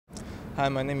Hi,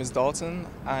 my name is Dalton.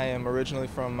 I am originally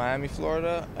from Miami,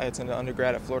 Florida. I attended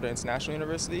undergrad at Florida International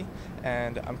University,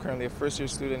 and I'm currently a first-year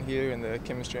student here in the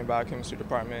Chemistry and Biochemistry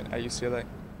department at UCLA.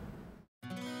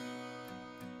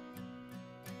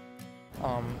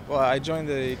 Well, I joined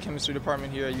the chemistry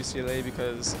department here at UCLA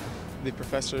because the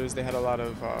professors, they had a lot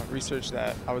of research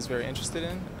that I was very interested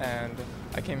in, and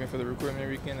I came here for the recruitment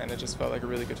weekend, and it just felt like a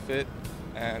really good fit.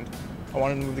 And I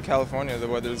wanted to move to California. The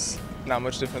weather's not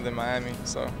much different than Miami,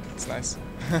 so it's nice.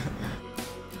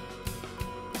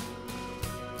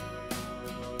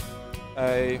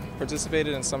 I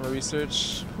participated in summer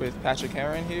research with Patrick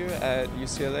Heron here at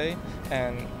UCLA,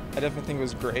 and I definitely think it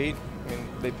was great. I mean,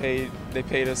 they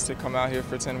paid us to come out here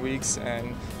for 10 weeks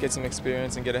and get some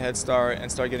experience and get a head start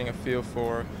and start getting a feel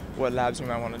for what labs we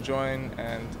might want to join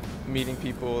and meeting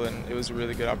people, and it was a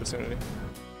really good opportunity.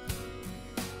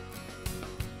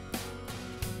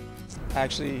 I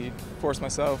actually forced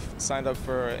myself, signed up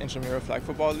for an intramural flag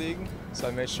football league, so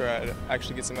I made sure I'd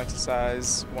actually get some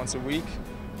exercise once a week,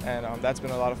 and that's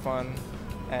been a lot of fun,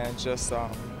 and just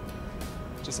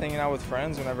hanging out with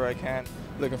friends whenever I can.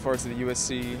 Looking forward to the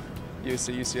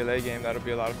UCLA game. That'll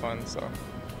be a lot of fun. So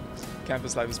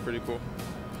campus life is pretty cool.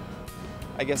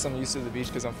 I guess I'm used to the beach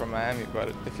because I'm from Miami,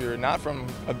 but if you're not from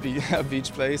a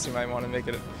beach place, you might want to make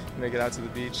it out to the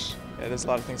beach. Yeah, there's a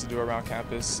lot of things to do around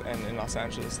campus and in Los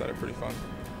Angeles that are pretty fun.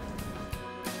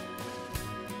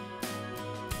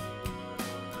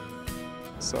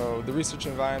 So the research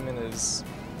environment is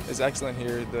excellent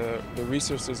here. The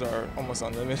resources are almost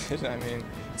unlimited. I mean,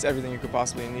 it's everything you could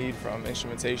possibly need, from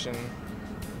instrumentation.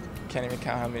 Can't even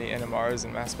count how many NMRs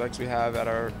and mass specs we have at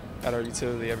our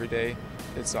utility every day.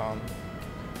 It's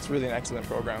really an excellent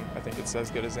program. I think it's as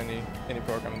good as any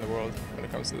program in the world when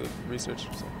it comes to the research.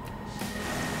 So.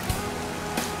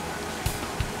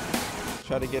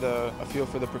 Try to get a feel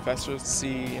for the professors,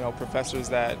 see professors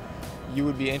that you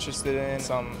would be interested in.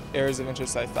 Some areas of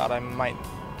interest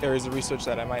areas of research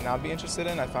that I might not be interested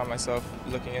in, I found myself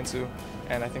looking into,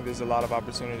 and I think there's a lot of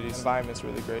opportunities. The environment's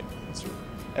really great.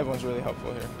 Everyone's really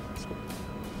helpful here. It's cool.